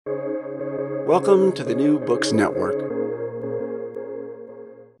Welcome to the New Books Network.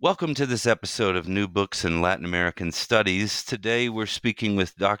 Welcome to this episode of New Books in Latin American Studies. Today we're speaking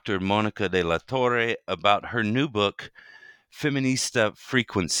with Dr. Monica de la Torre about her new book, Feminista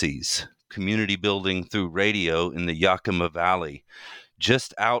Frequencies, Community Building Through Radio in the Yakima Valley,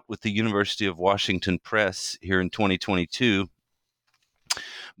 just out with the University of Washington Press here in 2022.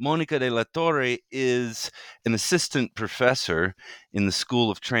 Monica de la Torre is an assistant professor in the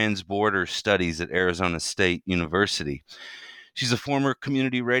School of Transborder Studies at Arizona State University. She's a former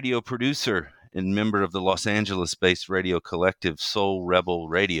community radio producer and member of the Los Angeles-based radio collective Soul Rebel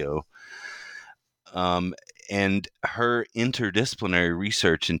Radio. And her interdisciplinary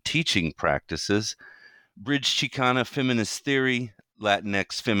research and teaching practices bridge Chicana feminist theory,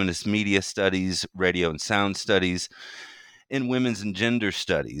 Latinx feminist media studies, radio and sound studies, and women's and gender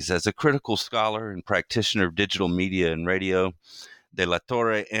studies. As a critical scholar and practitioner of digital media and radio, De la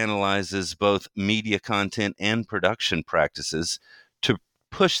Torre analyzes both media content and production practices to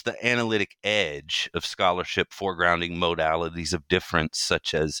push the analytic edge of scholarship foregrounding modalities of difference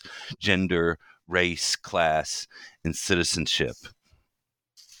such as gender, race, class, and citizenship.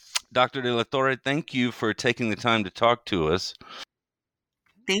 Dr. de la Torre, thank you for taking the time to talk to us.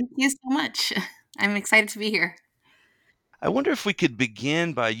 Thank you so much. I'm excited to be here. I wonder if we could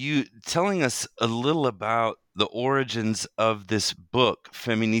begin by you telling us a little about the origins of this book,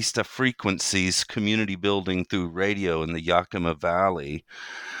 Feminista Frequencies, Community Building Through Radio in the Yakima Valley.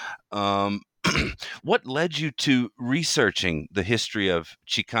 What led you to researching the history of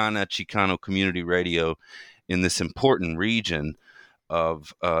Chicano community radio in this important region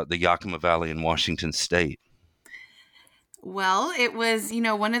of the Yakima Valley in Washington State? Well, it was,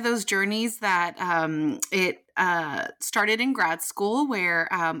 one of those journeys that it started in grad school where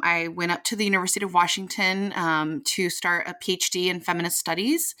I went up to the University of Washington to start a PhD in feminist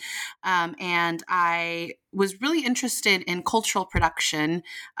studies. And I was really interested in cultural production.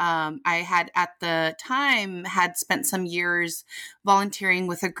 I had at the time had spent some years volunteering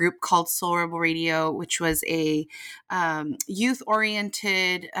with a group called Soul Rebel Radio, which was a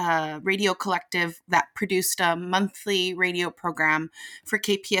youth-oriented radio collective that produced a monthly radio program for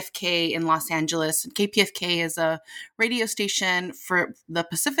KPFK in Los Angeles. And KPFK is a radio station for the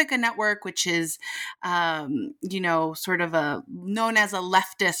Pacifica Network, which is, sort of known as a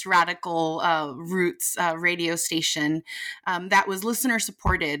leftist radical roots radio station that was listener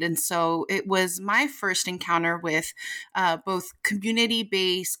supported. And so it was my first encounter with both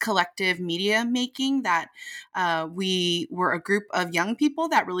community-based collective media making that we were a group of young people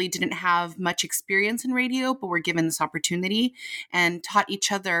that really didn't have much experience in radio, but were given this opportunity and taught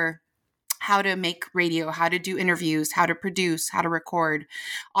each other how to make radio, how to do interviews, how to produce, how to record,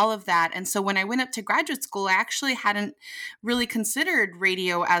 all of that. And so when I went up to graduate school, I actually hadn't really considered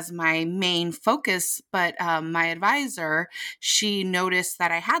radio as my main focus, but my advisor, she noticed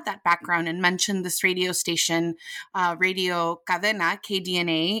that I had that background and mentioned this radio station, Radio Cadena,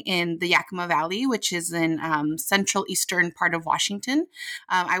 KDNA, in the Yakima Valley, which is in central eastern part of Washington.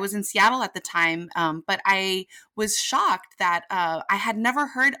 I was in Seattle at the time, but I was shocked that I had never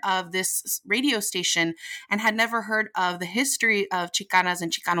heard of this radio station and had never heard of the history of Chicanas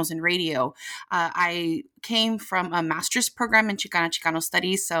and Chicanos in radio. I came from a master's program in Chicano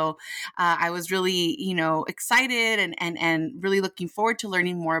studies, so I was really, excited and really looking forward to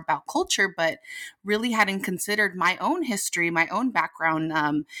learning more about culture, but really hadn't considered my own history, my own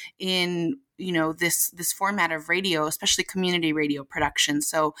background in this format of radio, especially community radio production.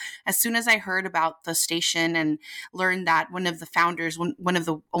 So as soon as I heard about the station and learned that one of the founders, one of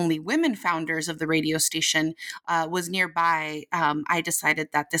the only women founders of the radio station was nearby, I decided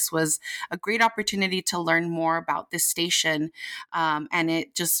that this was a great opportunity to learn more about this station. And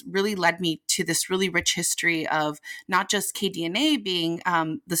it just really led me to this really rich history of not just KDNA being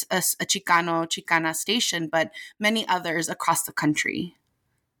a Chicana station, but many others across the country.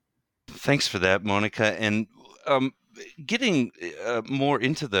 Thanks for that, Monica. And getting more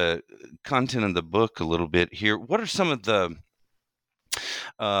into the content of the book a little bit here, what are some of the,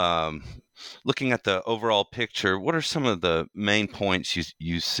 looking at the overall picture, what are some of the main points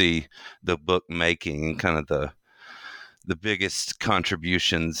you see the book making and kind of the biggest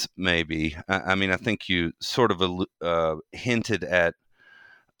contributions maybe? I mean, I think you sort of hinted at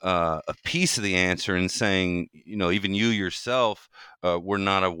a piece of the answer in saying, even you yourself were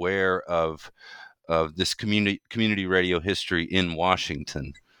not aware of this community radio history in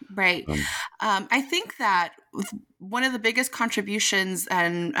Washington. Right. I think that one of the biggest contributions,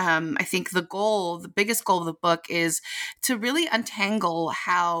 and I think the biggest goal of the book is to really untangle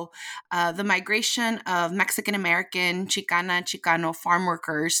how the migration of Mexican American, Chicana, Chicano farm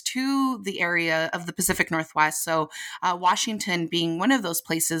workers to the area of the Pacific Northwest. So Washington being one of those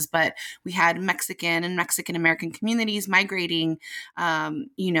places, but we had Mexican and Mexican American communities migrating,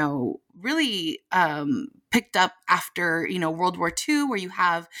 really picked up after, World War II, where you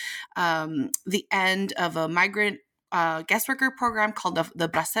have the end of a migrant guest worker program called the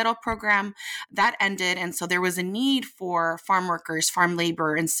Bracero program that ended. And so there was a need for farm workers, farm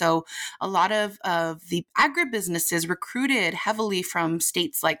labor. And so a lot of the agribusinesses recruited heavily from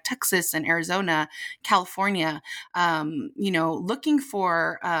states like Texas and Arizona, California, looking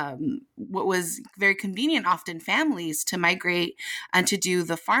for what was very convenient, often families to migrate and to do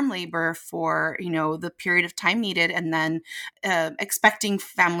the farm labor for, the period of time needed. And then expecting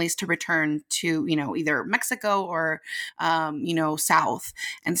families to return to, either Mexico or south.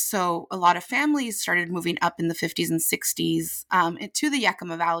 And so a lot of families started moving up in the 50s and 60s to the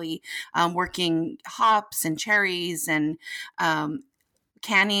Yakima Valley, working hops and cherries, and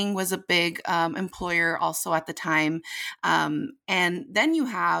canning was a big employer also at the time. And then you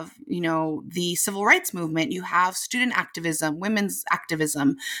have, the civil rights movement, you have student activism, women's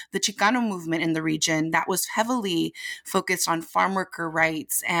activism, the Chicano movement in the region that was heavily focused on farm worker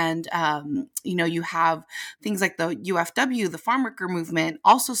rights. And, you have things like the UFW, the farm worker movement,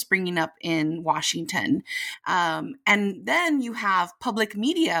 also springing up in Washington. And then you have public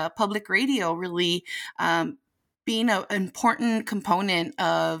media, public radio really being an important component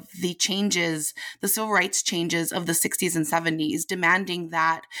of the civil rights changes of the 60s and 70s, demanding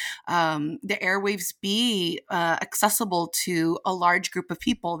that the airwaves be accessible to a large group of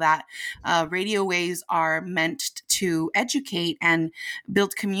people, that radio waves are meant to educate and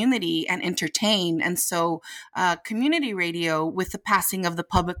build community and entertain. And so community radio, with the passing of the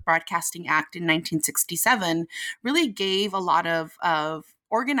Public Broadcasting Act in 1967, really gave a lot of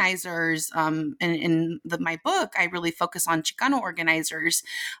organizers, in my book, I really focus on Chicano organizers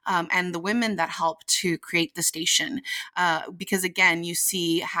and the women that helped to create the station. Because again, you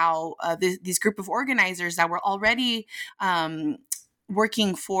see how these group of organizers that were already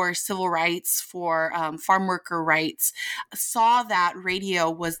working for civil rights, for farm worker rights, saw that radio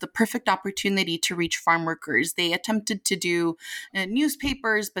was the perfect opportunity to reach farm workers. They attempted to do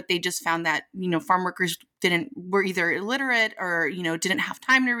newspapers, but they just found that, farm workers were either illiterate or, didn't have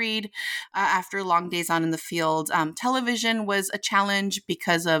time to read after long days on in the field. Television was a challenge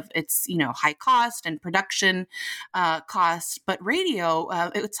because of its, high cost and production cost. But radio,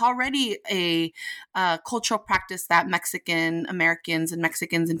 it's already a cultural practice that Mexican Americans and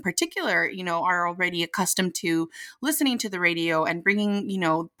Mexicans in particular, are already accustomed to listening to the radio and bringing,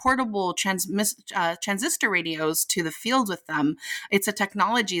 portable transistor radios to the fields with them. It's a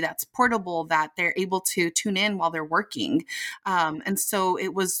technology that's portable that they're able to tune in while they're working. And so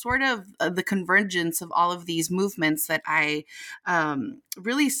it was sort of the convergence of all of these movements that I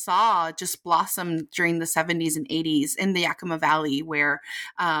really saw just blossom during the 70s and 80s in the Yakima Valley, where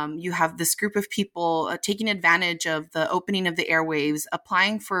you have this group of people taking advantage of the opening of the airwaves,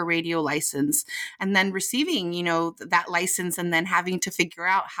 applying for a radio license, and then receiving, that license, and then having to figure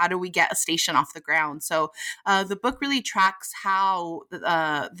out, how do we get a station off the ground? So the book really tracks how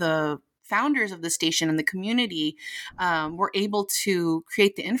the founders of the station and the community were able to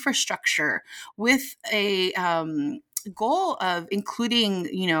create the infrastructure with a goal of including,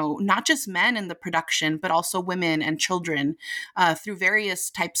 not just men in the production, but also women and children through various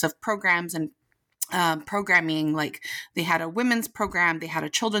types of programs and programming. Like they had a women's program, they had a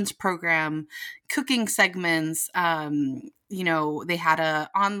children's program, cooking segments, they had a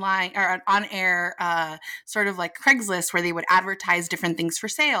online or an on-air sort of like Craigslist where they would advertise different things for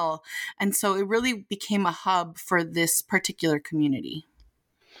sale. And so it really became a hub for this particular community.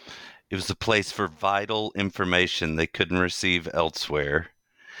 It was a place for vital information they couldn't receive elsewhere.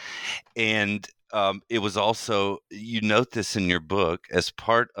 And it was also, you note this in your book, as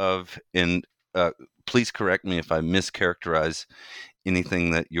part of, and please correct me if I mischaracterize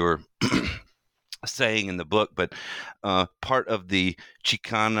anything that you're saying in the book, but part of the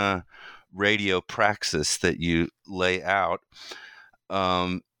Chicana radio praxis that you lay out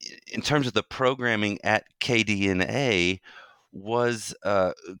in terms of the programming at KDNA was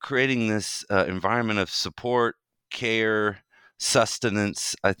creating this environment of support, care,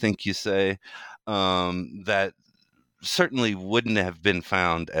 sustenance, I think you say, that certainly wouldn't have been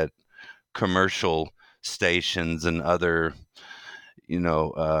found at commercial stations and other,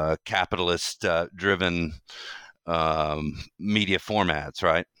 capitalist driven media formats,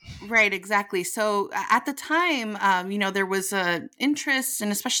 right? Right, exactly. So at the time, there was a interest,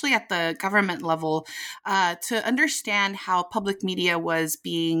 and especially at the government level, to understand how public media was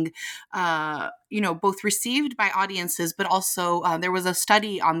being, both received by audiences, but also there was a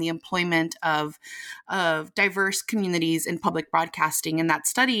study on the employment of diverse communities in public broadcasting, and that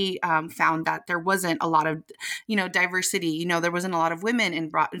study found that there wasn't a lot of, diversity. There wasn't a lot of women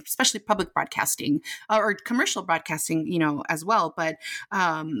in especially public broadcasting or commercial broadcasting, as well, but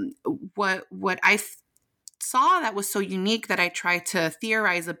what I saw that was so unique that I tried to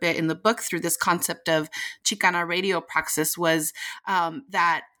theorize a bit in the book through this concept of Chicana radio praxis was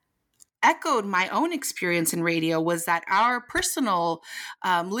that echoed my own experience in radio was that our personal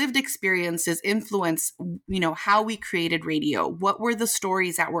lived experiences influence how we created radio. What were the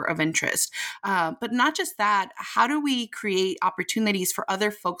stories that were of interest, but not just that, how do we create opportunities for other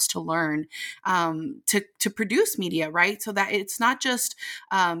folks to learn, to produce media, right? So that it's not just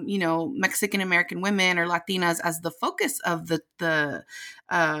Mexican American women or Latinas as the focus of the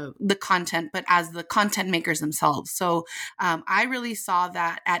content, but as the content makers themselves. So I really saw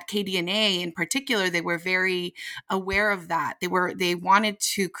that at KDNA in particular, they were very aware of that. They wanted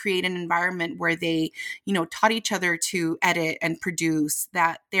to create an environment where they, taught each other to edit and produce,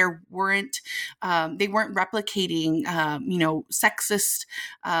 that they weren't replicating, sexist,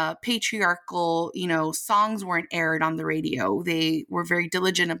 patriarchal, songs weren't aired on the radio. They were very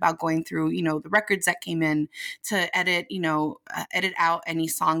diligent about going through, the records that came in to edit out any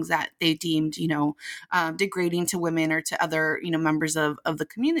songs that they deemed, degrading to women or to other, members of the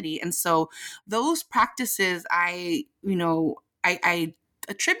community. And so those practices, I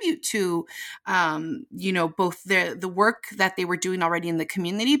attribute to, both the work that they were doing already in the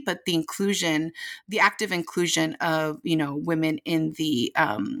community, but the active inclusion of, women in the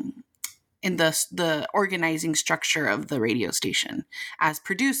organizing structure of the radio station as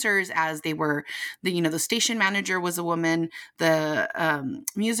producers, as they were the station manager was a woman, the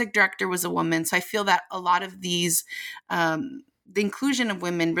music director was a woman. So I feel that a lot of these, the inclusion of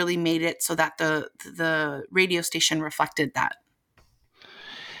women really made it so that the radio station reflected that.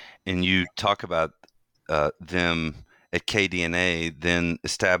 And you talk about them at KDNA then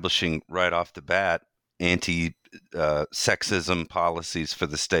establishing right off the bat anti-sexism policies for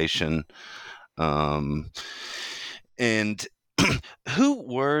the station. And who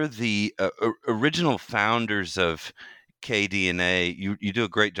were the original founders of KDNA? You do a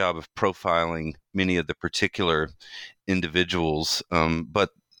great job of profiling many of the particular individuals, but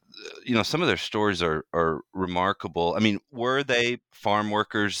some of their stories are remarkable. I mean, were they farm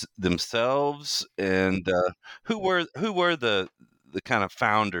workers themselves? And who were the kind of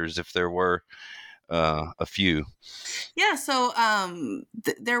founders, if there were a few? Yeah, so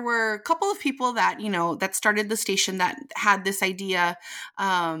there were a couple of people that that started the station that had this idea.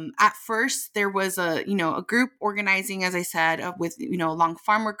 At first, there was a group organizing, as I said, with along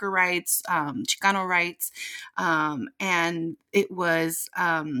farm worker rights, Chicano rights, and it was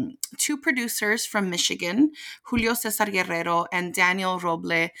two producers from Michigan, Julio Cesar Guerrero and Daniel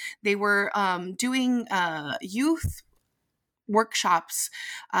Roble. They were doing youth workshops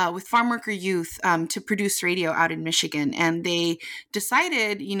with farm worker youth to produce radio out in Michigan. And they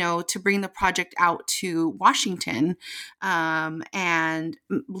decided, to bring the project out to Washington, and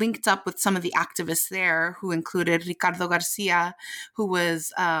linked up with some of the activists there, who included Ricardo Garcia, who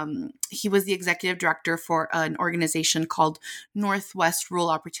was, he was the executive director for an organization called Northwest Rural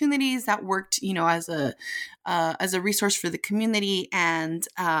Opportunities that worked, as a resource for the community, and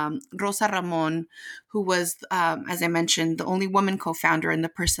Rosa Ramon, who was, as I mentioned, the only woman co-founder and the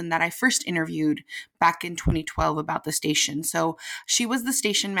person that I first interviewed back in 2012 about the station. So she was the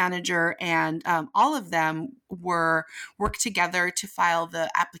station manager, and all of them worked together to file the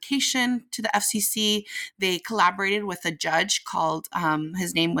application to the FCC. They collaborated with a judge called,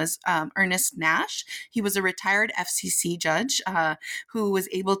 his name was Ernest Nash. He was a retired FCC judge who was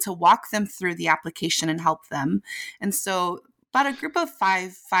able to walk them through the application and help them. And so about a group of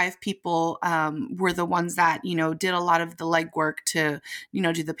five people were the ones that, did a lot of the legwork to,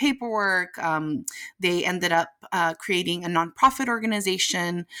 do the paperwork. They ended up creating a nonprofit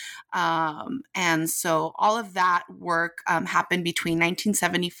organization. And so all of that work happened between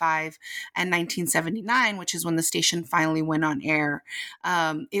 1975 and 1979, which is when the station finally went on air.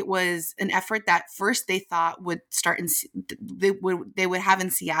 It was an effort that first they thought would start they would have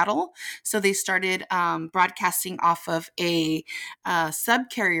in Seattle. So they started broadcasting off of a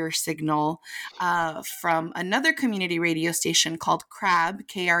subcarrier signal from another community radio station called KRAB,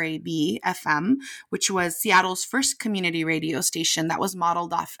 KRAB FM, which was Seattle's first community radio station that was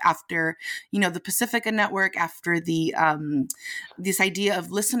modeled off after, the Pacifica Network, after the this idea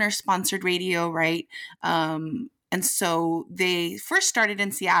of listener-sponsored radio, right? And so they first started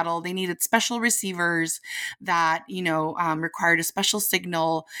in Seattle. They needed special receivers that, required a special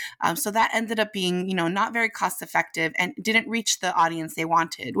signal. So that ended up being, not very cost effective and didn't reach the audience they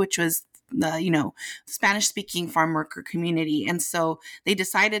wanted, which was the Spanish-speaking farm worker community. And so they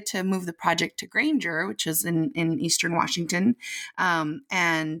decided to move the project to Granger, which is in Eastern Washington,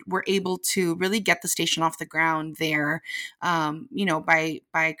 and were able to really get the station off the ground there, by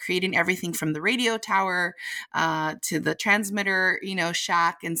creating everything from the radio tower to the transmitter,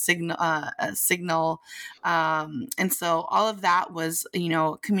 shack and signal. And so all of that was,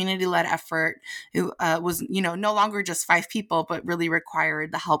 a community-led effort. It was, no longer just 5 people, but really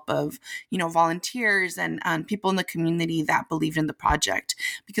required the help of volunteers and people in the community that believed in the project,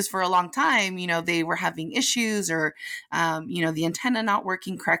 because for a long time, they were having issues or, the antenna not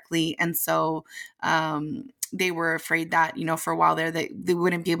working correctly. And so, they were afraid that, for a while there, they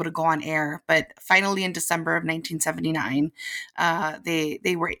wouldn't be able to go on air. But finally, in December of 1979,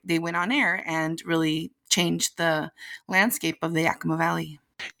 they went on air and really changed the landscape of the Yakima Valley.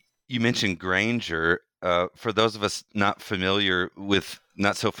 You mentioned Granger. For those of us not so familiar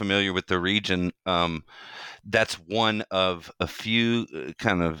with the region, that's one of a few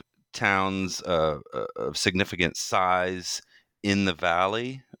kind of towns of significant size in the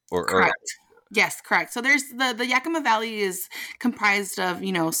valley. Correct. Yes, correct. So there's the Yakima Valley is comprised of,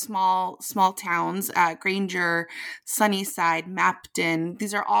 small towns, Granger, Sunnyside, Mapton.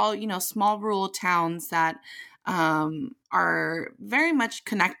 These are all, small rural towns that are very much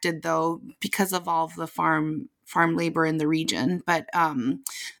connected, though, because of all of the farm labor in the region. But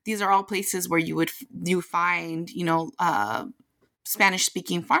these are all places where you find,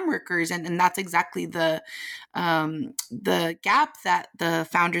 Spanish-speaking farm workers, and that's exactly the gap that the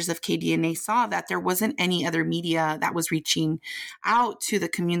founders of KDNA saw, that there wasn't any other media that was reaching out to the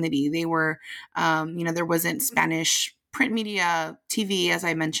community. They were, there wasn't Spanish print media, TV, as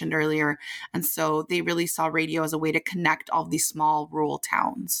I mentioned earlier, and so they really saw radio as a way to connect all these small rural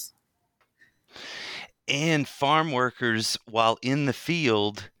towns. And farm workers, while in the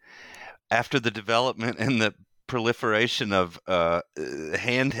field, after the development and the proliferation of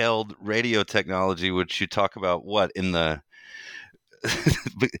handheld radio technology, which you talk about in the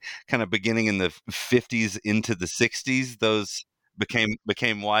kind of beginning in the 50s into the 60s, those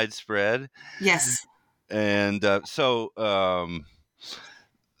became widespread. Yes. And so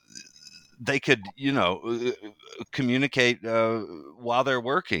they could, communicate while they're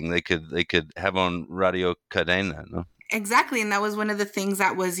working. They could have on Radio Cadena, no? Exactly. And that was one of the things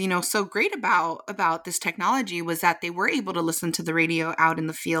that was, so great about this technology, was that they were able to listen to the radio out in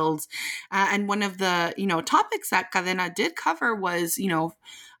the fields. And one of the, topics that Cadena did cover was,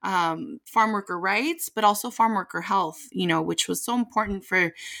 farm worker rights, but also farm worker health, which was so important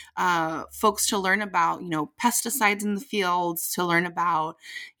for folks to learn about, pesticides in the fields, to learn about,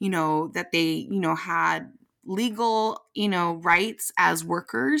 that they, had legal, rights as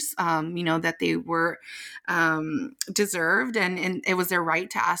workers, that they were deserved, and it was their right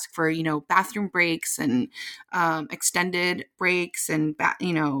to ask for, bathroom breaks and extended breaks and,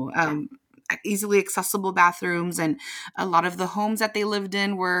 easily accessible bathrooms. And a lot of the homes that they lived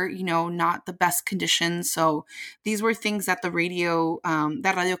in were, not the best conditions. So these were things that the radio,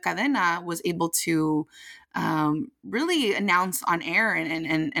 that Radio Cadena was able to really announce on air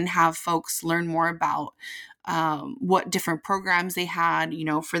and have folks learn more about what different programs they had,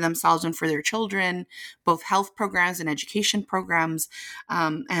 for themselves and for their children, both health programs and education programs.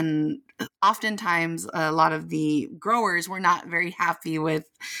 And oftentimes a lot of the growers were not very happy with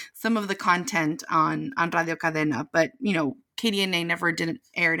some of the content on Radio Cadena, but, KDNA never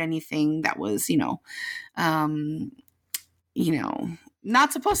aired anything that was,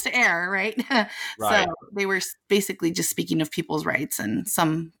 not supposed to air, right? Right. So they were basically just speaking of people's rights and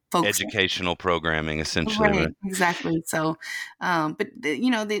some folks. Educational programming, essentially. Right, exactly. So, but they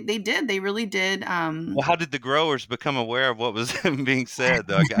really did. Well, how did the growers become aware of what was being said,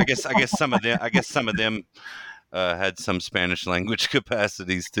 though? I guess some of them had some Spanish language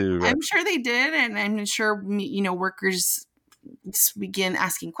capacities too, right? I'm sure they did, and I'm sure workers begin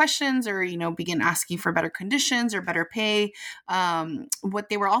asking questions, or, begin asking for better conditions or better pay. What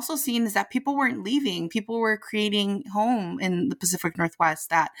they were also seeing is that people weren't leaving. People were creating home in the Pacific Northwest,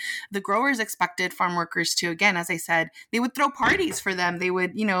 that the growers expected farm workers to, again, as I said, they would throw parties for them. They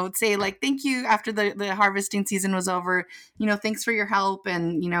would, say like, thank you after the harvesting season was over, thanks for your help.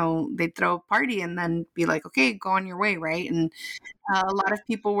 And, they'd throw a party and then be like, okay, go on your way. Right. And a lot of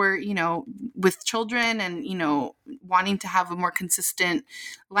people were, with children and, wanting to have a more consistent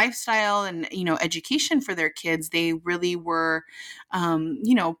lifestyle and, education for their kids. They really were,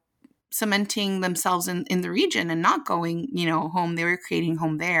 cementing themselves in the region and not going, home. They were creating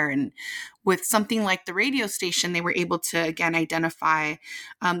home there. And with something like the radio station, they were able to, again, identify,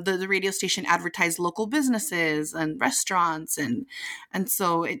 the radio station advertised local businesses and restaurants. And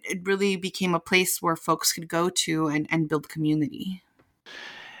so it really became a place where folks could go to and build community.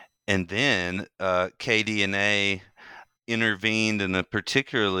 And then KDNA intervened in a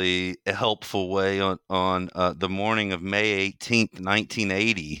particularly helpful way on the morning of May 18th,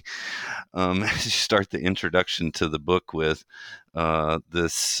 1980. As you start the introduction to the book with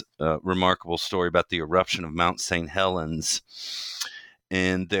this remarkable story about the eruption of Mount St. Helens,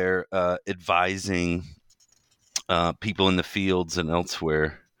 and they're advising people in the fields and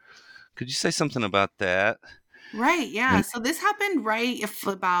elsewhere. Could you say something about that? Right. Yeah. So this happened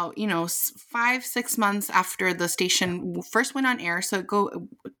about 5-6 months after the station first went on air. So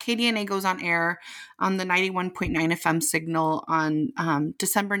KDNA goes on air on the 91.9 FM signal on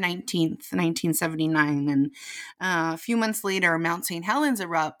December 19th, 1979, and a few months later, Mount St. Helens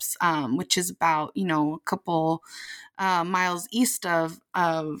erupts, which is about a couple miles east of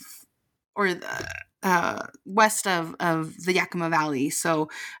or west of the Yakima Valley. So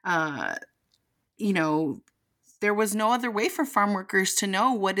there was no other way for farm workers to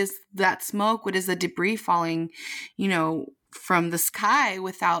know what is that smoke, what is the debris falling, from the sky,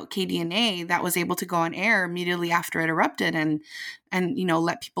 without KDNA that was able to go on air immediately after it erupted and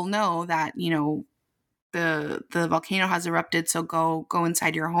let people know that, the volcano has erupted. So go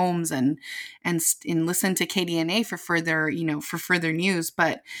inside your homes and listen to KDNA for further news.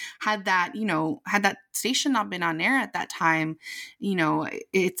 But had that station not been on air at that time,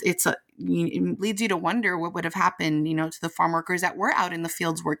 it leads you to wonder what would have happened, to the farm workers that were out in the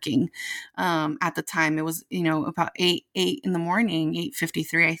fields working at the time. It was, about 8 in the morning,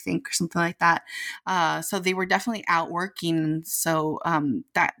 8:53, I think, or something like that. So they were definitely out working. So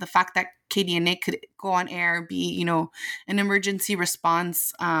that the fact that KDNA could go on air, be, an emergency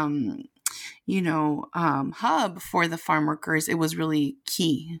response, hub for the farm workers, it was really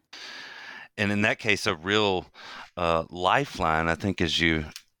key. And in that case, a real lifeline, I think, as you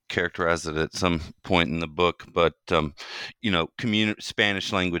characterize it at some point in the book, but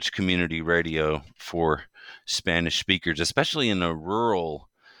Spanish language community radio for Spanish speakers, especially in a rural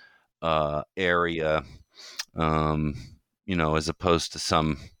area, as opposed to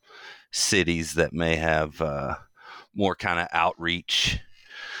some cities that may have more kind of outreach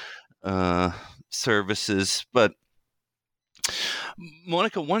services. But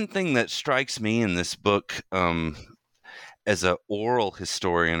Monica, one thing that strikes me in this book, as an oral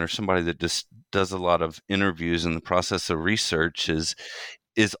historian or somebody that just does a lot of interviews in the process of research, is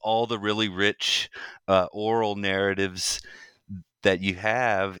all the really rich oral narratives that you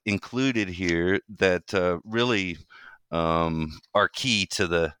have included here that really are key to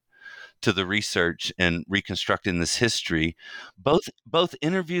the research and reconstructing this history. Both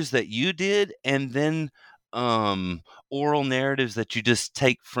interviews that you did and then oral narratives that you just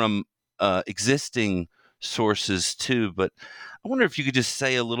take from existing sources too. But I wonder if you could just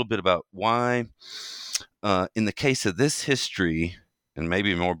say a little bit about why, in the case of this history, and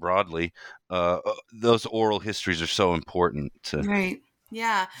maybe more broadly, those oral histories are so important. Right.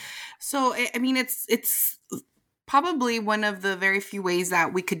 Yeah. So, I mean, it's probably one of the very few ways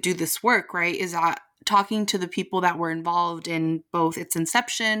that we could do this work, right, is talking to the people that were involved in both its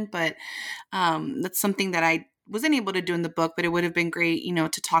inception, but that's something that I wasn't able to do in the book, but it would have been great,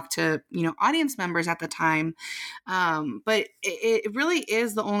 to talk to, audience members at the time. But it really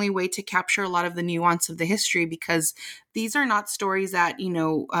is the only way to capture a lot of the nuance of the history, because these are not stories that,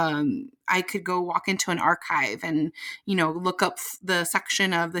 I could go walk into an archive and, look up the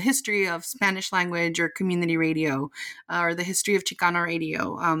section of the history of Spanish language or community radio, or the history of Chicano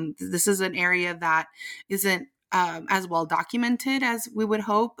radio. This is an area that isn't as well documented as we would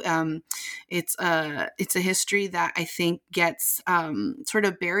hope. It's a history that I think gets sort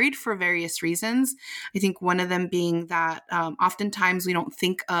of buried for various reasons. I think one of them being that oftentimes we don't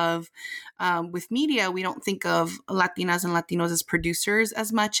think of, with media, we don't think of Latinas and Latinos as producers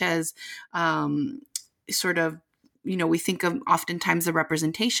as much as sort of we think of oftentimes the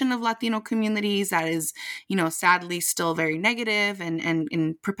representation of Latino communities that is, sadly still very negative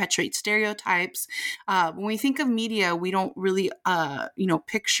and perpetuates stereotypes. When we think of media, we don't really,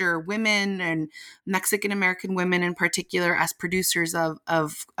 picture women and Mexican American women in particular as producers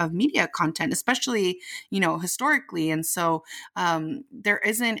of media content, especially, historically. And so there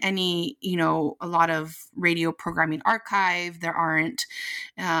isn't any, a lot of radio programming archive. There aren't,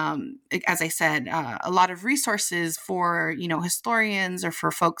 as I said, a lot of resources for, historians or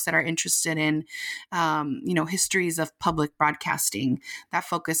for folks that are interested in, histories of public broadcasting that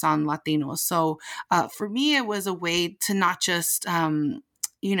focus on Latinos. So for me, it was a way to not just,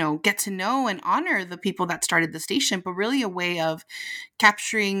 get to know and honor the people that started the station, but really a way of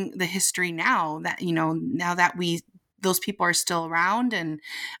capturing the history now that, now that those people are still around and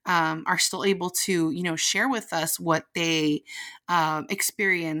are still able to, share with us what they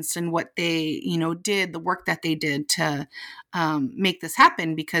experienced and what they, did, the work that they did to make this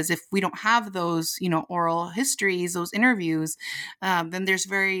happen. Because if we don't have those, oral histories, those interviews, then there's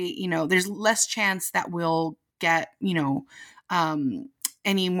there's less chance that we'll get,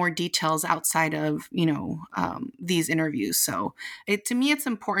 any more details outside of, these interviews. So to me, it's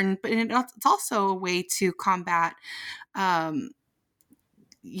important, but it's also a way to combat, the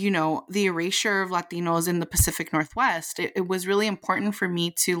erasure of Latinos in the Pacific Northwest. It was really important for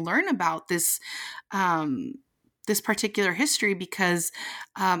me to learn about this, this particular history because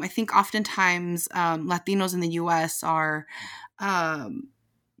I think oftentimes Latinos in the U.S. are,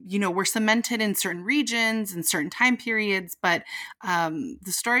 we're cemented in certain regions and certain time periods, but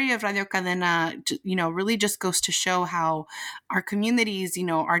the story of Radio Cadena, really just goes to show how our communities,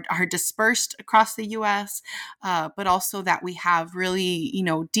 are dispersed across the U.S., but also that we have really,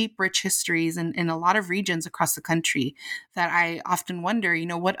 deep, rich histories in a lot of regions across the country that I often wonder,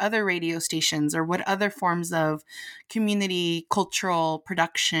 what other radio stations or what other forms of community cultural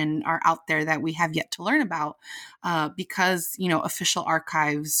production are out there that we have yet to learn about because, official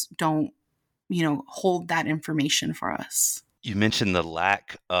archives don't, hold that information for us. You mentioned the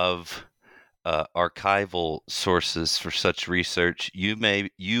lack of archival sources for such research.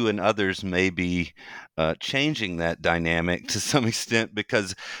 You and others may be changing that dynamic to some extent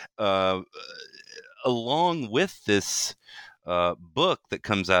because along with this book that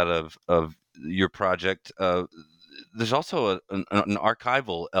comes out of your project, there's also an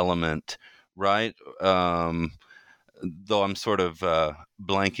archival element, right? Though I'm sort of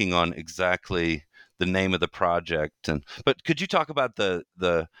blanking on exactly the name of the project. But could you talk about the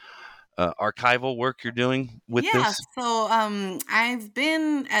archival work you're doing with this? So I've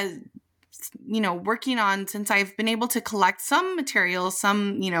been working on, since I've been able to collect some materials,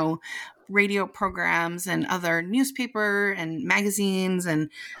 some radio programs and other newspaper and magazines, and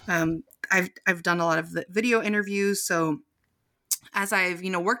I've done a lot of the video interviews. So as I've,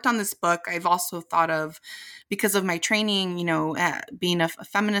 worked on this book, I've also thought of, because of my training, being a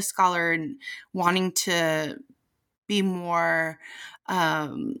feminist scholar and wanting to be more,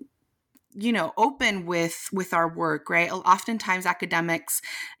 open with our work, right? Oftentimes academics,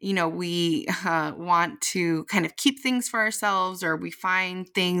 we want to kind of keep things for ourselves, or we find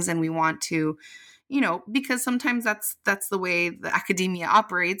things and we want to, because sometimes that's the way the academia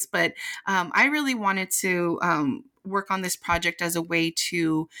operates. But I really wanted to work on this project as a way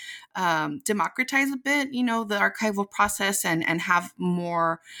to democratize a bit, the archival process and have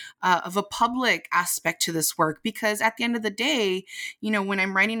more of a public aspect to this work. Because at the end of the day, when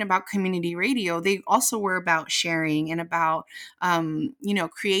I'm writing about community radio, they also were about sharing and about,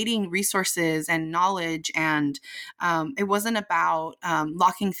 creating resources and knowledge. And it wasn't about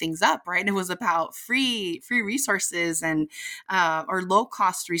locking things up, right? It was about free resources and or low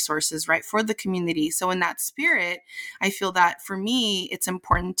cost resources, right, for the community. So in that spirit, I feel that for me, it's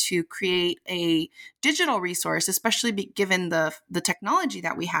important to create a digital resource, especially given the technology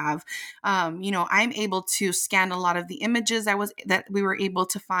that we have. I'm able to scan a lot of the images that we were able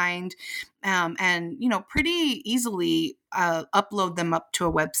to find, and pretty easily upload them up to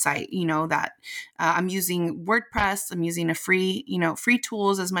a website. That I'm using WordPress. I'm using a free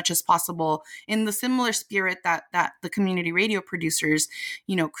tools as much as possible in the similar spirit that the community radio producers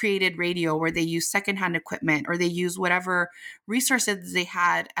created radio, where they use secondhand equipment or they use whatever resources they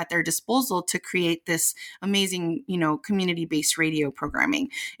had at their disposal to create this amazing community-based radio programming.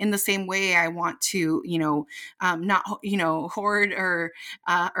 In the same way, I want to not hoard or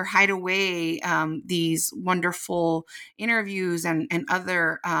hide away these wonderful interviews and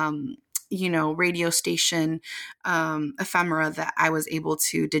other radio station ephemera that I was able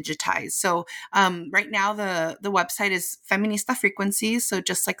to digitize. So right now the website is Feminista Frequencies, so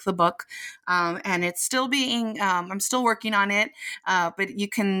just like the book, and it's still being I'm still working on it, but you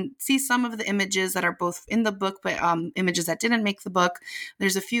can see some of the images that are both in the book, but images that didn't make the book.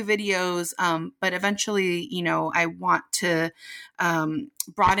 There's a few videos, but eventually, I want to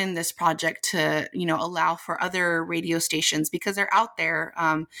broaden this project to, allow for other radio stations because they're out there.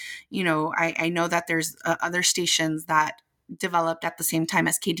 I know that there's other stations that developed at the same time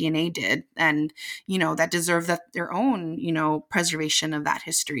as KDNA did, and that deserve their own preservation of that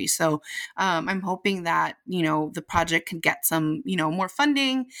history. So I'm hoping that the project can get some more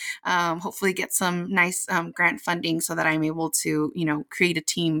funding, hopefully get some nice grant funding so that I'm able to create a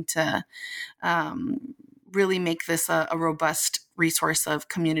team to really make this a robust resource of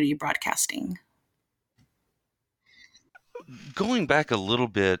community broadcasting. Going back a little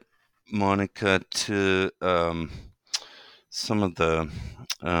bit, Monica, to some of the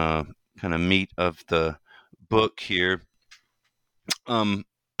kind of meat of the book here.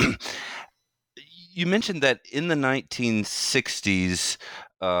 You mentioned that in the 1960s,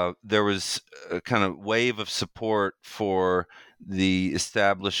 there was a kind of wave of support for the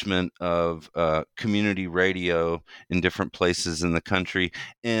establishment of community radio in different places in the country,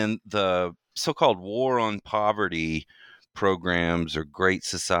 and the so-called War on Poverty programs or Great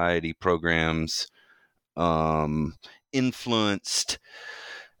Society programs influenced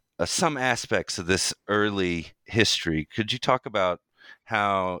some aspects of this early history. Could you talk about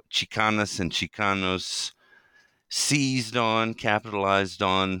how Chicanas and Chicanos capitalized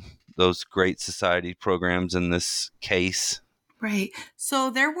on those Great Society programs in this case? Right. So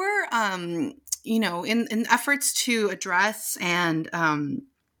there were, in efforts to address and,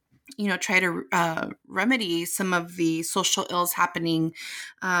 try to remedy some of the social ills happening.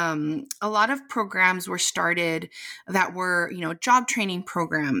 A lot of programs were started that were, job training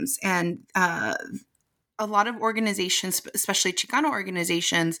programs, and a lot of organizations, especially Chicano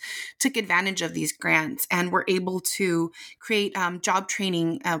organizations, took advantage of these grants and were able to create job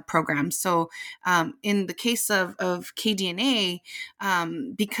training programs. So in the case of KDNA,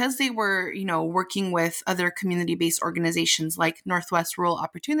 because they were, working with other community-based organizations like Northwest Rural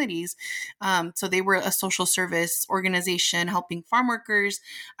Opportunities, so they were a social service organization helping farm workers.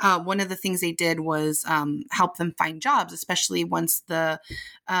 One of the things they did was help them find jobs, especially once the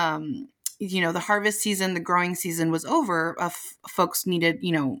harvest season, the growing season was over, folks needed,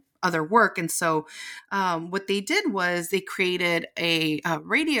 other work. And so what they did was they created a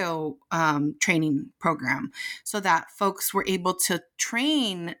radio training program so that folks were able to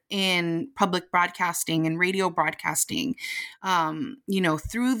train in public broadcasting and radio broadcasting,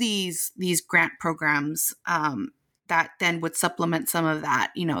 through these grant programs, that then would supplement some of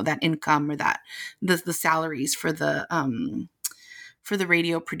that, that income or that the salaries for the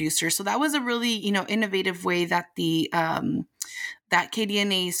radio producer. So that was a really, innovative way that that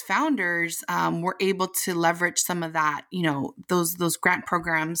KDNA's founders were able to leverage some of that, those grant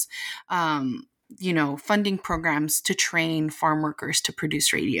programs, funding programs to train farm workers to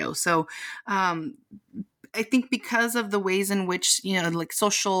produce radio. So I think because of the ways in which, like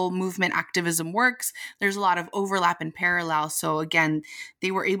social movement activism works, there's a lot of overlap and parallel. So again,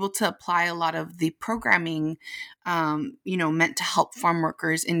 they were able to apply a lot of the programming, meant to help farm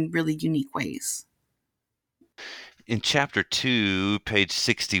workers in really unique ways. In chapter 2, page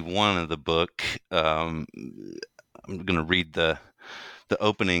 61 of the book, I'm going to read the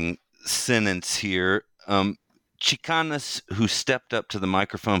opening sentence here. Chicanas who stepped up to the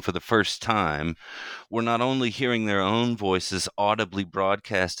microphone for the first time were not only hearing their own voices audibly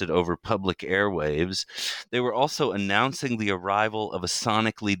broadcasted over public airwaves, they were also announcing the arrival of a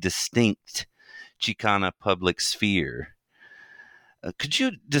sonically distinct Chicana public sphere. Could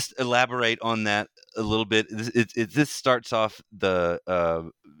you just elaborate on that a little bit? This starts off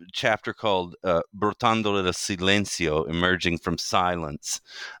the chapter called Brotando del Silencio, Emerging from Silence.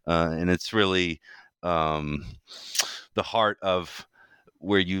 And it's really the heart of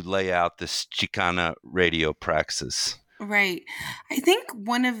where you lay out this Chicana radio praxis. Right. I think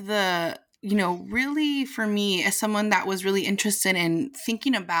one of the, really for me as someone that was really interested in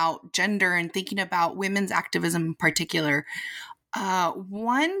thinking about gender and thinking about women's activism in particular,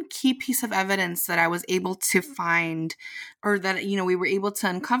 one key piece of evidence that I was able to find, or that, we were able to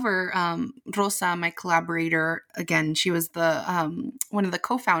uncover, Rosa, my collaborator, again, she was the one of the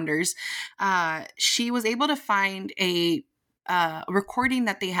co-founders, she was able to find a recording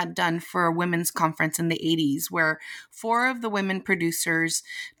that they had done for a women's conference in the 80s, where 4 of the women producers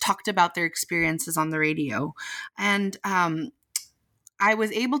talked about their experiences on the radio. And I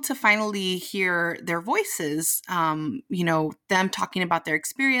was able to finally hear their voices, them talking about their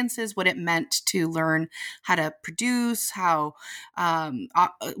experiences, what it meant to learn how to produce, how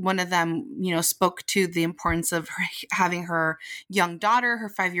one of them, spoke to the importance of having her young daughter, her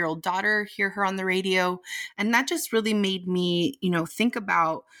 5-year-old daughter, hear her on the radio. And that just really made me, think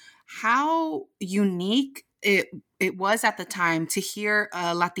about how unique it was at the time to hear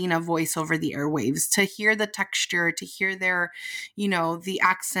a Latina voice over the airwaves, to hear the texture, to hear their, the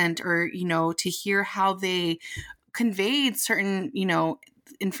accent, or, to hear how they conveyed certain,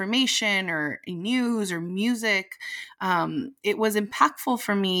 information or news or music. It was impactful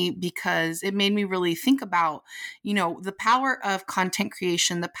for me because it made me really think about, the power of content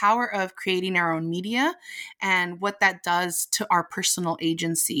creation, the power of creating our own media, and what that does to our personal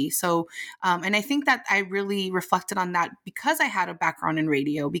agency. So, and I think that I really reflected on that because I had a background in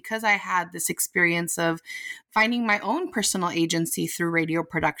radio, because I had this experience of finding my own personal agency through radio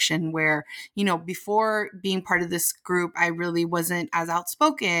production, where, before being part of this group, I really wasn't as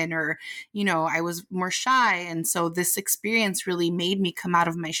outspoken, or, I was more shy. And so this experience really made me come out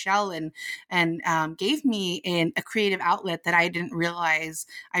of my shell and gave me a creative outlet that I didn't realize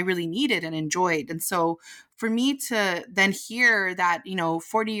I really needed and enjoyed. And so for me to then hear that,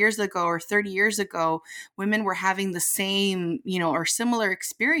 40 years ago or 30 years ago, women were having the same, or similar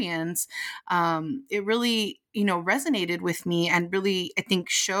experience, it really, resonated with me, and really, I think,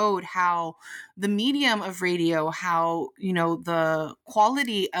 showed how the medium of radio, how, the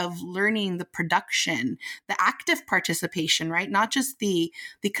quality of learning, the production, the active participation, right? Not just the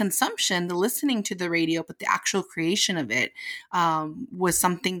consumption, the listening to the radio, but the actual creation of it was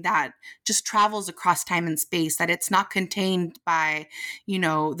something that just travels across time and space, that it's not contained by,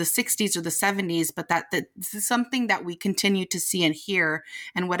 the 60s or the 70s, but that this is something that we continue to see and hear.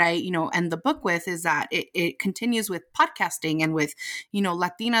 And what I, end the book with is that it continues with podcasting and with,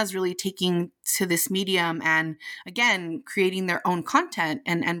 Latinas really taking to this medium and, again, creating their own content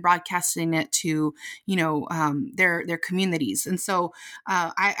and broadcasting it to, their communities. And so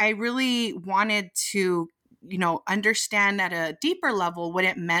I really wanted to understand at a deeper level what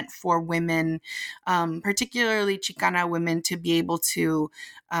it meant for women, particularly Chicana women, to be able to,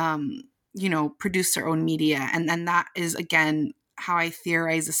 produce their own media. And then that is, again, how I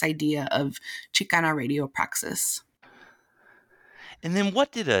theorize this idea of Chicana radio praxis. And then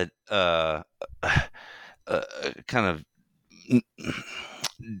what did a kind of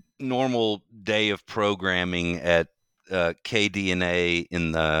normal day of programming at KDNA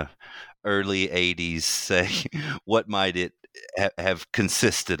in the early 80s say? What might it have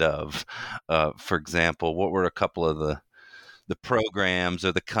consisted of? For example, what were a couple of the programs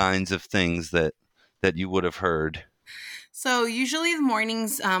or the kinds of things that you would have heard? So usually the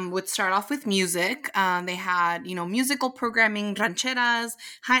mornings would start off with music. They had, musical programming, rancheras,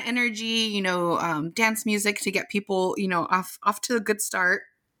 high energy, dance music to get people, off to a good start.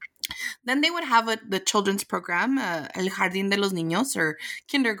 Then they would have the children's program, El Jardín de los Niños, or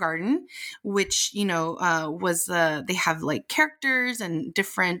kindergarten, which, was, they have like characters and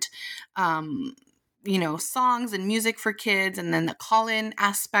different, songs and music for kids. And then the call-in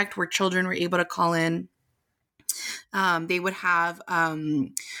aspect where children were able to call in. They would have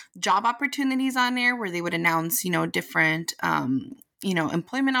job opportunities on there where they would announce, different,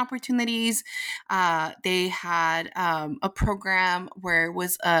 employment opportunities. They had a program where it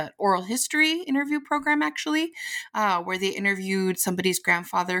was an oral history interview program, actually, where they interviewed somebody's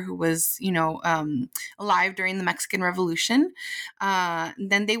grandfather who was, alive during the Mexican Revolution.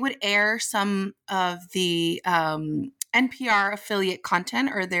 Then they would air some of the NPR affiliate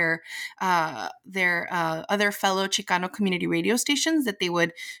content, or their other fellow Chicano community radio stations, that they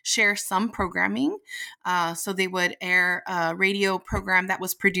would share some programming. So they would air a radio program that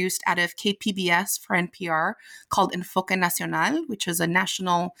was produced out of KPBS for NPR called Enfoque Nacional, which was a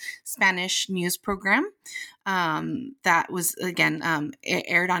national Spanish news program. That was, again,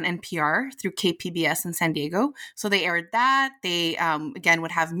 aired on NPR through KPBS in San Diego. So they aired that. They, again,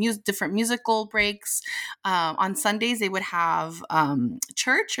 would have different musical breaks. On Sundays, they would have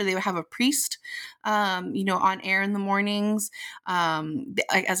church, or they would have a priest, on air in the mornings.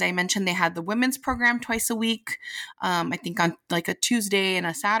 As I mentioned, they had the women's program twice a week, I think on like a Tuesday and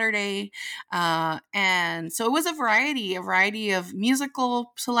a Saturday. And so it was a variety of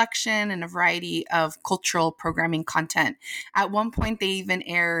musical selection and a variety of cultural cultural programming content. At one point, they even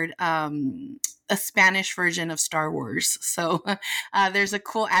aired a Spanish version of Star Wars. So there's a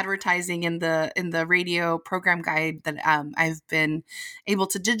cool advertising in the radio program guide that I've been able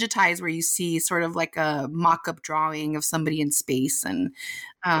to digitize, where you see sort of like a mock-up drawing of somebody in space. And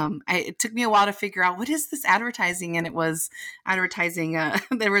it took me a while to figure out what is this advertising, and it was advertising.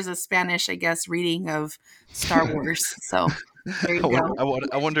 There was a Spanish, I guess, reading of Star Wars. So. There you go.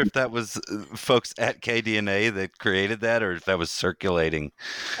 I wonder if that was folks at KDNA that created that, or if that was circulating.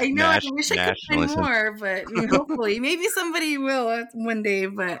 I know. I wish I could find more, but hopefully, maybe somebody will one day.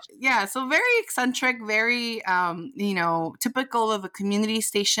 But yeah, so very eccentric, very typical of a community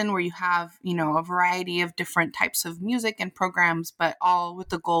station where you have a variety of different types of music and programs, but all with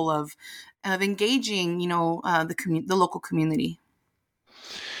the goal of engaging the local community.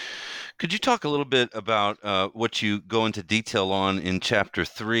 Could you talk a little bit about what you go into detail on in Chapter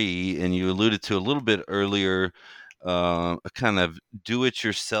 3, and you alluded to a little bit earlier, a kind of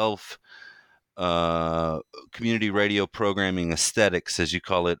do-it-yourself community radio programming aesthetics, as you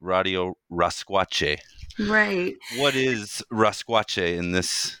call it, Radio Rascuache. Right. What is Rascuache in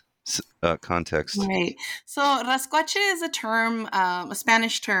this context? Right. So rascuache is a term, a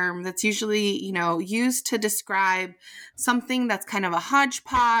Spanish term that's usually, used to describe something that's kind of a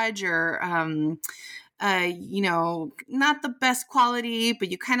hodgepodge or, not the best quality,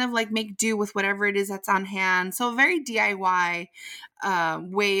 but you kind of like make do with whatever it is that's on hand. So a very DIY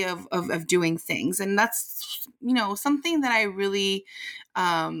way of doing things. And that's, something that I really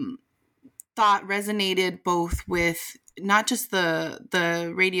thought resonated both with not just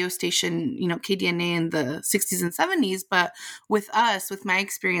the radio station, KDNA in the 60s and 70s, but with us, with my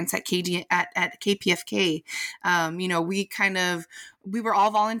experience at KPFK. We were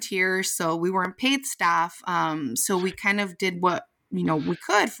all volunteers, so we weren't paid staff. So we kind of did what we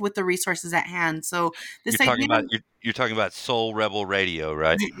could with the resources at hand. So this you're talking about Soul Rebel Radio,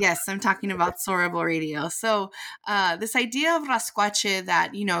 right? Yes, I'm talking about Soul Rebel Radio. So this idea of rascuache,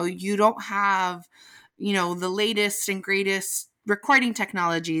 that you don't have the latest and greatest recording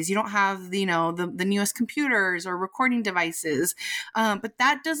technologies. You don't have the newest computers or recording devices, but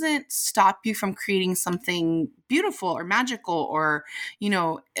that doesn't stop you from creating something beautiful or magical or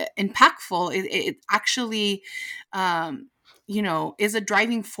impactful. It actually is a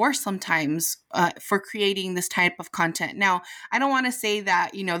driving force sometimes for creating this type of content. Now, I don't want to say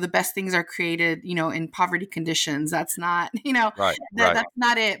that, the best things are created, in poverty conditions. That's not, that's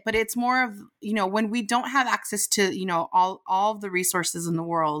not it. But it's more of, when we don't have access to, all of the resources in the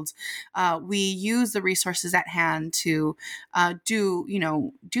world, we use the resources at hand to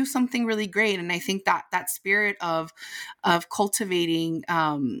do something really great. And I think that spirit of cultivating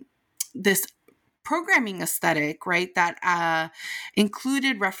this programming aesthetic, right, that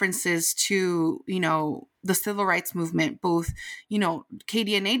included references to, the civil rights movement. Both,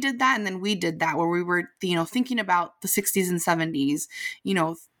 KDNA did that, and then we did that, where we were, thinking about the 60s and 70s,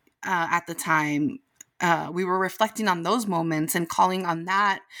 at the time. We were reflecting on those moments and calling on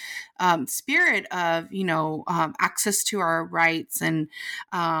that spirit of, access to our rights and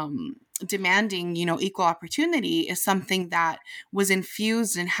demanding, equal opportunity is something that was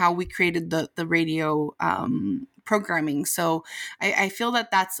infused in how we created the radio programming. So I feel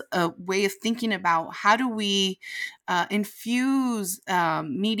that that's a way of thinking about how do we infuse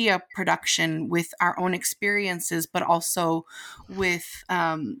media production with our own experiences, but also with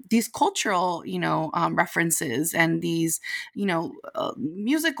these cultural, references and these,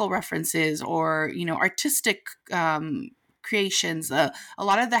 musical references or, artistic creations, a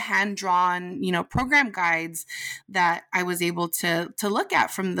lot of the hand-drawn, program guides that I was able to look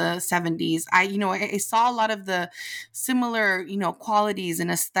at from the 70s. I saw a lot of the similar, qualities and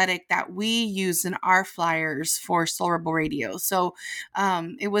aesthetic that we use in our flyers for Soul Rebel Radio. So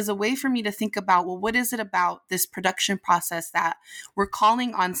it was a way for me to think about, well, what is it about this production process that we're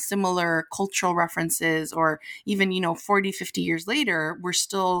calling on similar cultural references, or even, 40, 50 years later, we're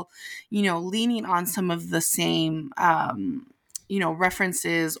still, leaning on some of the same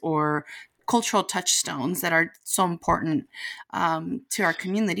references or cultural touchstones that are so important to our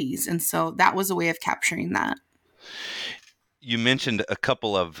communities. And so that was a way of capturing that. You mentioned a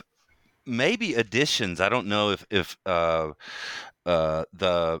couple of maybe additions. I don't know if the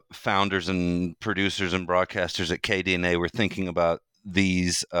founders and producers and broadcasters at KDNA were thinking about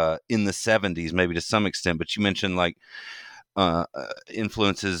these in the 70s, maybe to some extent, but you mentioned like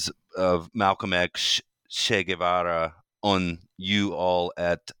influences of Malcolm X, Che Guevara, on you all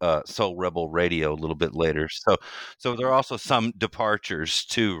at Soul Rebel Radio a little bit later. So there are also some departures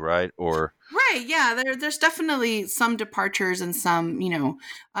too, right? Or Right, yeah, there's definitely some departures and some,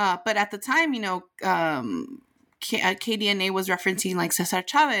 but at the time, KDNA was referencing like Cesar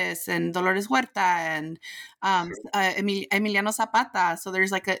Chavez and Dolores Huerta and Emiliano Zapata. So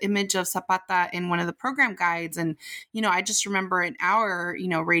there's like an image of Zapata in one of the program guides. And, I just remember in our,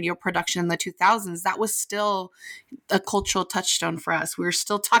 radio production in the 2000s, that was still a cultural touchstone for us. We were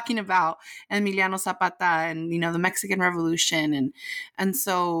still talking about Emiliano Zapata and, the Mexican Revolution. And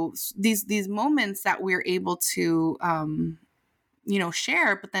so these moments that we're able to,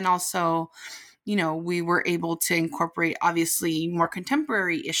 share, but then also, we were able to incorporate obviously more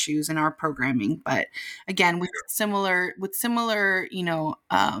contemporary issues in our programming, but again, with similar,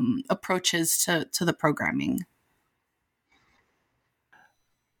 approaches to the programming.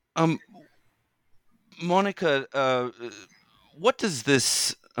 Monica, what does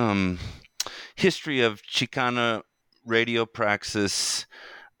this history of Chicana radio praxis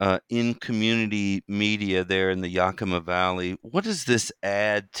in community media there in the Yakima Valley, what does this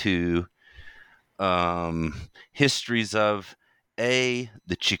add to histories of A,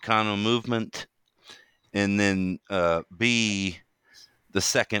 the Chicano movement, and then B, the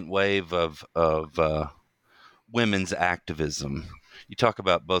second wave of women's activism? You talk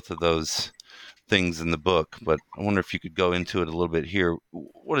about both of those things in the book, but I wonder if you could go into it a little bit here.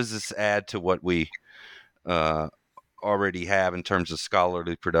 What does this add to what we already have in terms of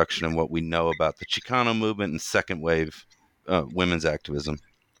scholarly production and what we know about the Chicano movement and second wave women's activism?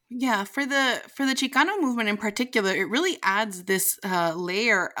 Yeah, for the Chicano movement in particular, it really adds this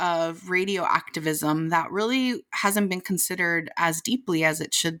layer of radio activism that really hasn't been considered as deeply as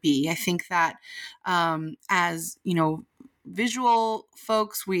it should be. I think that as visual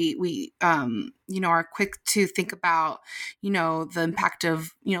folks, we are quick to think about the impact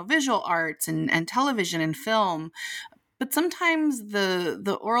of visual arts and television and film. But sometimes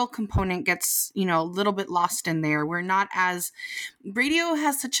the oral component gets, a little bit lost in there. We're not as, radio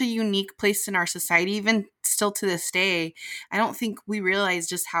has such a unique place in our society, even still to this day. I don't think we realize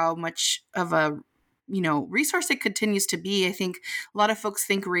just how much of a, resource it continues to be. I think a lot of folks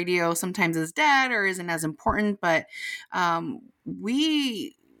think radio sometimes is dead or isn't as important, but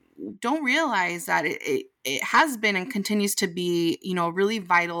we don't realize that it has been and continues to be, a really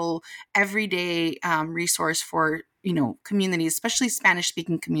vital everyday resource for communities, especially Spanish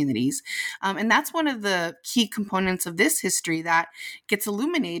speaking communities. And that's one of the key components of this history that gets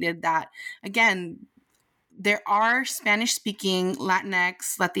illuminated, that again, there are Spanish speaking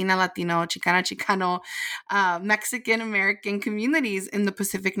Latinx, Latina, Latino, Chicana, Chicano, Mexican American communities in the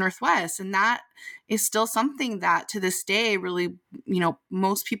Pacific Northwest. And that is still something that to this day, really,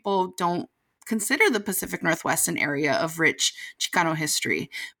 most people don't consider the Pacific Northwest an area of rich Chicano history.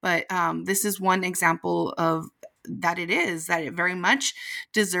 But this is one example of that it very much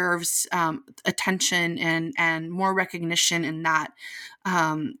deserves attention and more recognition in that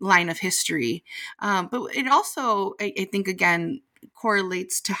line of history. But it also, I think, again,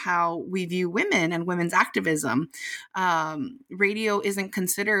 correlates to how we view women and women's activism. Radio isn't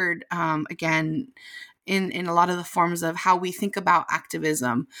considered, again, in a lot of the forms of how we think about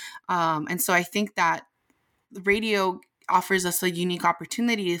activism. And so I think that radio offers us a unique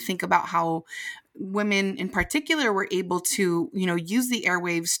opportunity to think about how women in particular were able to, use the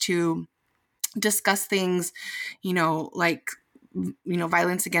airwaves to discuss things, like,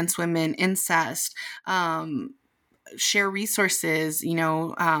 violence against women, incest, share resources,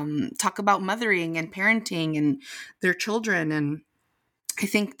 talk about mothering and parenting and their children. And I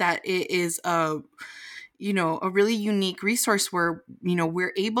think that it is a really unique resource where,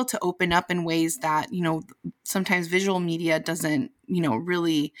 we're able to open up in ways that, sometimes visual media doesn't,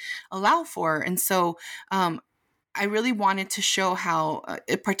 really allow for. And so I really wanted to show how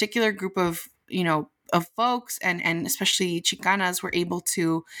a particular group of, of folks and especially Chicanas were able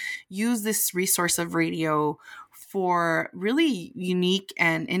to use this resource of radio for really unique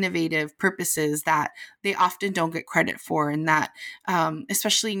and innovative purposes that they often don't get credit for. And that,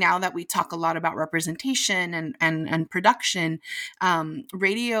 especially now that we talk a lot about representation and production,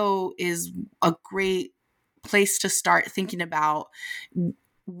 radio is a great place to start thinking about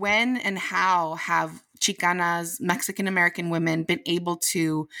when and how have Chicanas, Mexican American women, been able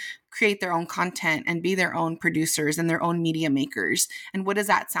to create their own content and be their own producers and their own media makers. And what does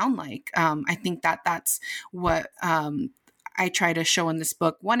that sound like? I think that that's what I try to show in this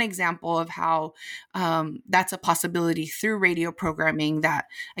book. One example of how that's a possibility through radio programming that,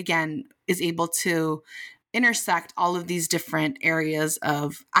 again, is able to intersect all of these different areas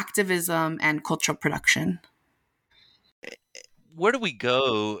of activism and cultural production. where do we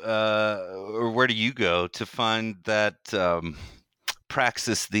go, or where do you go to find that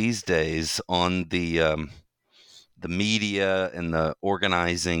praxis these days on the media and the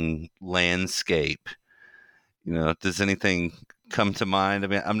organizing landscape? Does anything come to mind? I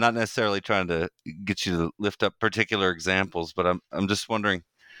mean, I'm not necessarily trying to get you to lift up particular examples, but I'm just wondering,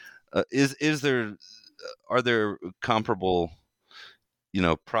 are there comparable,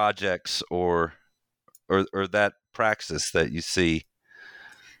 projects or that praxis that you see?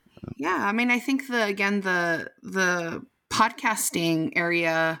 Yeah, I mean, I think the podcasting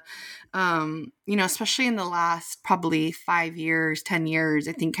area, especially in the last probably 5 years, 10 years,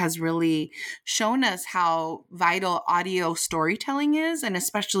 I think has really shown us how vital audio storytelling is, and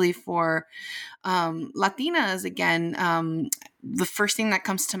especially for Latinas. Again, the first thing that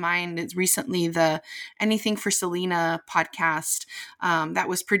comes to mind is recently the Anything for Selena podcast that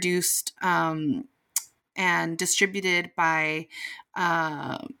was produced and distributed by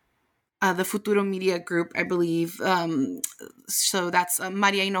the Futuro Media Group, I believe. So that's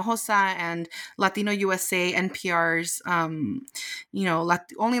Maria Hinojosa and Latino USA, NPR's,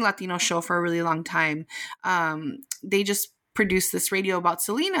 only Latino show for a really long time. They just produced this radio about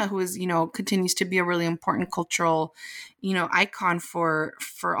Selena, who is, continues to be a really important cultural, icon for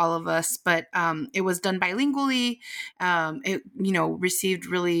all of us. But it was done bilingually. It, received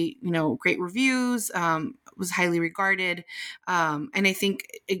really, great reviews. Was highly regarded. And I think,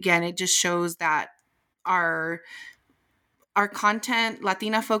 again, it just shows that our content,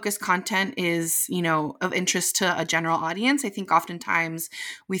 Latina focused content, is, of interest to a general audience. I think oftentimes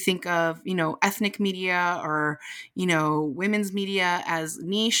we think of, ethnic media or, women's media as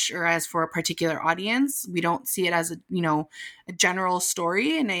niche or as for a particular audience. We don't see it as a general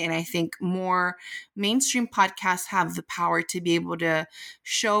story. And I think more mainstream podcasts have the power to be able to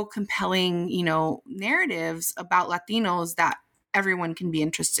show compelling, narratives about Latinos that everyone can be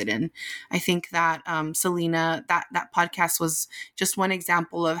interested in. I think that Selena, that podcast was just one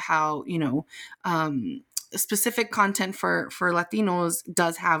example of how, specific content for Latinos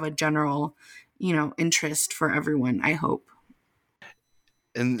does have a general, interest for everyone, I hope.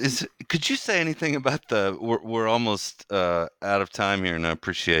 And could you say anything about we're almost out of time here, and I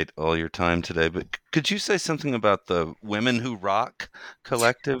appreciate all your time today, but could you say something about the Women Who Rock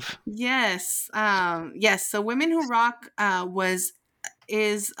collective? Yes. Yes. So Women Who Rock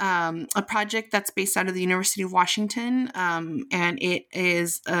is a project that's based out of the University of Washington. And it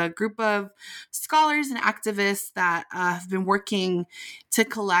is a group of scholars and activists that have been working to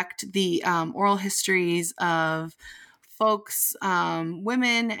collect the oral histories of folks,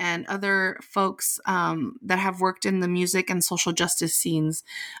 women and other folks that have worked in the music and social justice scenes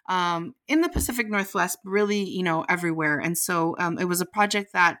in the Pacific Northwest, really, everywhere. And so it was a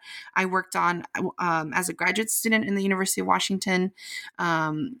project that I worked on as a graduate student in the University of Washington.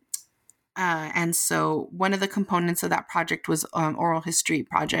 And so one of the components of that project was oral history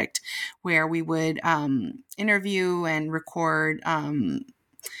project, where we would interview and record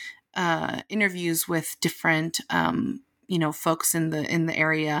interviews with different folks in the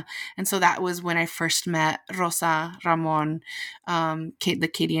area. And so that was when I first met Rosa Ramon, the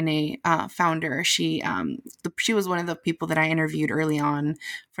KDNA founder. She was one of the people that I interviewed early on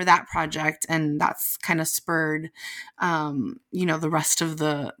for that project, and that's kind of spurred the rest of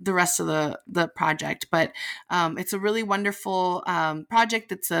the project. But it's a really wonderful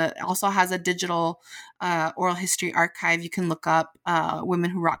project. Also has a digital oral history archive. You can look up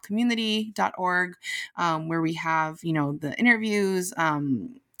womenwhorockcommunity.org, where we have the interviews,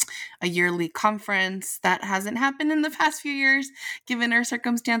 a yearly conference that hasn't happened in the past few years given our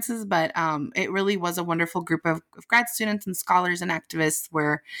circumstances, but it really was a wonderful group of grad students and scholars and activists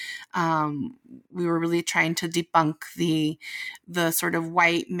where we were really trying to debunk the sort of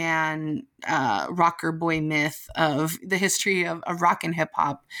white man rocker boy myth of the history of rock and hip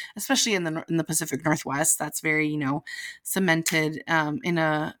hop, especially in the Pacific Northwest. That's very cemented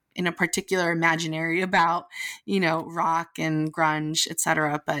in a particular imaginary about, rock and grunge,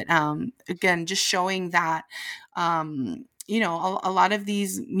 etc. But again, just showing that, a lot of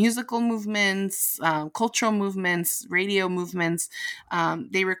these musical movements, cultural movements, radio movements,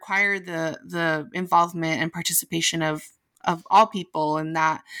 they require the involvement and participation of all people, and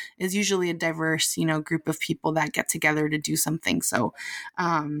that is usually a diverse, group of people that get together to do something. So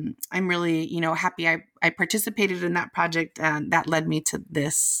I'm really, happy I participated in that project, and that led me to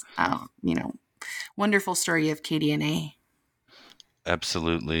this, wonderful story of KDNA.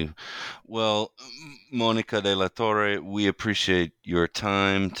 Absolutely. Well, Monica de la Torre, we appreciate your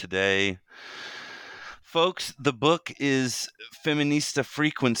time today. Folks, the book is Feminista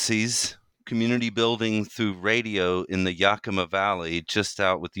Frequencies, community building through radio in the Yakima Valley, just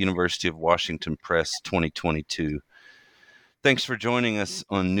out with the University of Washington Press 2022. Thanks for joining us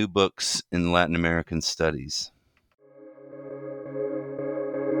on New Books in Latin American Studies.